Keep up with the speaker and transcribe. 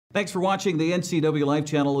Thanks for watching the NCWLIFE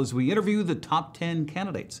channel as we interview the top 10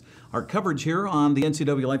 candidates. Our coverage here on the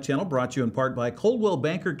NCWLIFE channel brought to you in part by Coldwell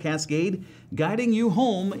Banker Cascade, guiding you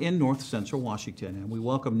home in North Central Washington. And we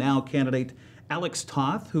welcome now candidate Alex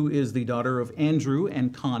Toth, who is the daughter of Andrew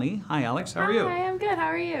and Connie. Hi, Alex. How are you? Hi, I'm good. How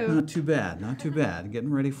are you? Not too bad. Not too bad.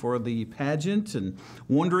 Getting ready for the pageant and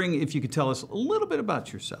wondering if you could tell us a little bit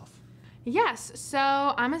about yourself. Yes, so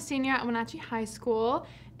I'm a senior at Wenatchee High School,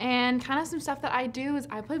 and kind of some stuff that I do is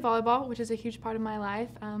I play volleyball, which is a huge part of my life.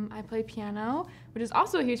 I play piano, which is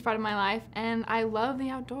also a huge part of my life, and I love the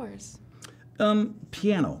outdoors.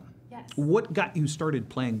 Piano. Yes. What got you started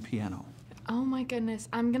playing piano? Oh my goodness,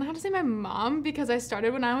 I'm gonna have to say my mom because I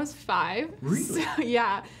started when I was 5. Really? So,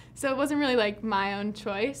 yeah. So it wasn't really like my own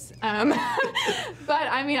choice. But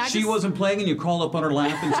I mean, She wasn't playing and you crawled up on her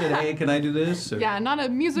lap and said, hey, can I do this? Or? Yeah, not a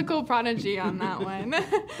musical prodigy on that one.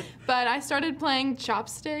 But I started playing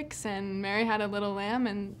chopsticks and Mary Had a Little Lamb,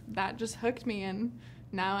 and that just hooked me, and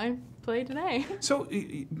now I play today. So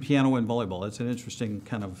piano and volleyball, it's an interesting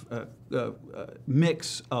kind of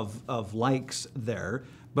mix of likes there.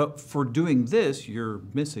 But for doing this, you're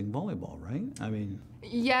missing volleyball, right? I mean...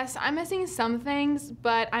 Yes, I'm missing some things,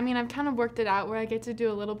 but I mean, I've kind of worked it out where I get to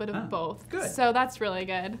do a little bit of both. Good. So that's really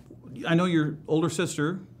good. I know your older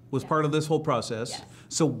sister was part of this whole process. Yes.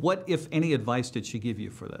 So what, if any, advice did she give you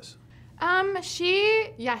for this?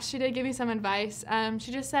 She did give me some advice.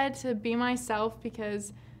 She just said to be myself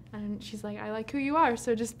because she's like, I like who you are,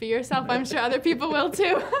 so just be yourself. I'm sure other people will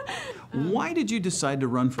too. Why did you decide to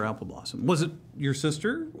run for Apple Blossom? Was it your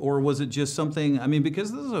sister, or was it just something, I mean,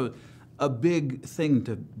 because this is a big thing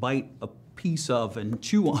to bite a piece of and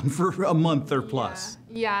chew on for a month or plus.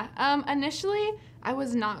 Yeah. Initially, I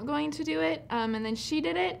was not going to do it, and then she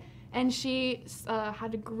did it, and she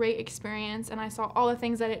had a great experience, and I saw all the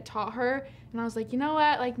things that it taught her, and I was like, you know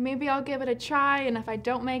what, like maybe I'll give it a try, and if I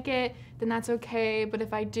don't make it, then that's okay, but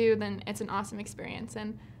if I do, then it's an awesome experience,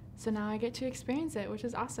 and so now I get to experience it, which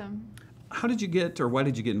is awesome. How did you get, or why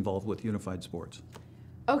did you get involved with Unified Sports?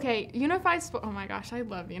 Okay, Unified Sports, oh my gosh, I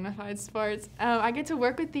love Unified Sports. I get to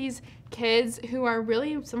work with these kids who are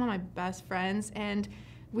really some of my best friends, and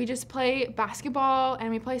we just play basketball and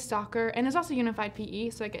we play soccer, and there's also Unified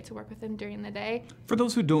PE, so I get to work with them during the day. For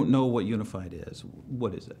those who don't know what Unified is,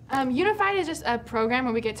 what is it? Unified is just a program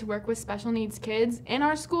where we get to work with special needs kids in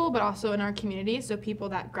our school, but also in our community. So people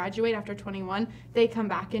that graduate after 21, they come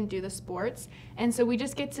back and do the sports. And so we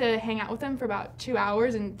just get to hang out with them for about 2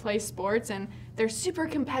 hours and play sports, and they're super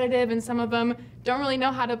competitive, and some of them don't really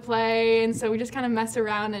know how to play, and so we just kind of mess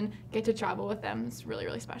around and get to travel with them. It's really,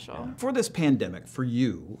 really special. For this pandemic, for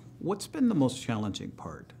you, what's been the most challenging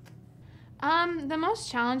part? The most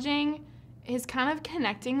challenging is kind of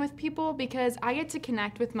connecting with people, because I get to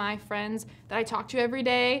connect with my friends that I talk to every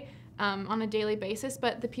day on a daily basis,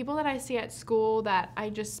 but the people that I see at school that I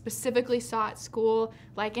just specifically saw at school,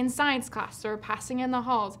 like in science class or passing in the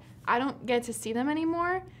halls, I don't get to see them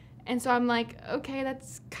anymore. And so I'm like, okay,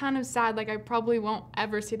 that's kind of sad. Like I probably won't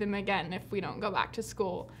ever see them again if we don't go back to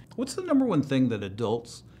school. What's the #1 thing that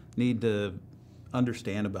adults need to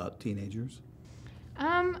understand about teenagers?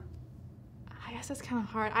 I guess that's kind of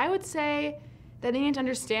hard. I would say that they need to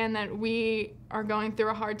understand that we are going through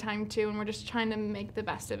a hard time too, and we're just trying to make the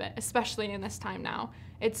best of it, especially in this time now.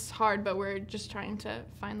 It's hard, but we're just trying to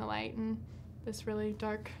find the light in this really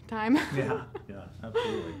dark time. Yeah,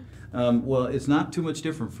 absolutely. Well, it's not too much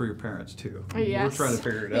different for your parents too. Yes. We're trying to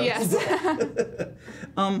figure it out. Yes.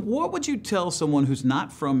 What would you tell someone who's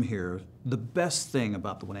not from here the best thing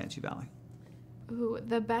about the Wenatchee Valley? Ooh,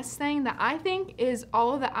 the best thing that I think is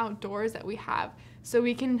all of the outdoors that we have. So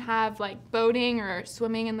we can have like boating or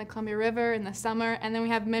swimming in the Columbia River in the summer, and then we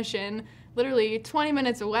have Mission literally 20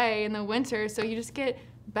 minutes away in the winter, so you just get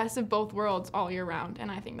best of both worlds all year round,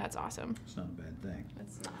 and I think that's awesome. It's not a bad thing.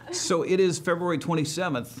 It's not. So it is February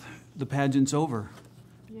 27th. The pageant's over.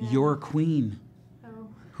 Yeah. You're a queen. Oh.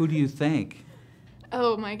 Who do you thank?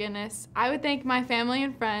 Oh my goodness. I would thank my family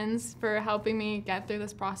and friends for helping me get through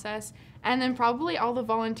this process, and then probably all the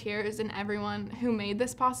volunteers and everyone who made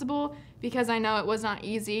this possible, because I know it was not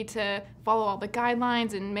easy to follow all the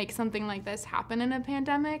guidelines and make something like this happen in a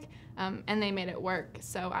pandemic, and they made it work,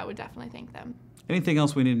 so I would definitely thank them. Anything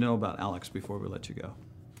else we need to know about Alex before we let you go?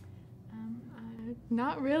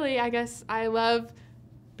 Not really. I guess I love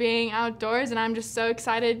being outdoors, and I'm just so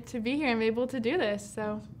excited to be here and be able to do this.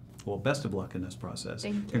 So. Well, best of luck in this process.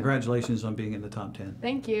 Thank you. Congratulations on being in the top 10.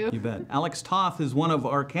 Thank you. You bet. Alex Toth is one of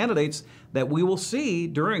our candidates that we will see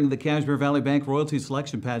during the Cashmere Valley Bank Royalty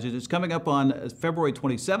Selection Pageant. It's coming up on February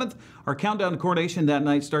 27th. Our countdown to coronation that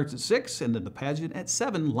night starts at 6, and then the pageant at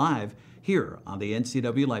 7 live here on the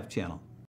NCWLIFE channel.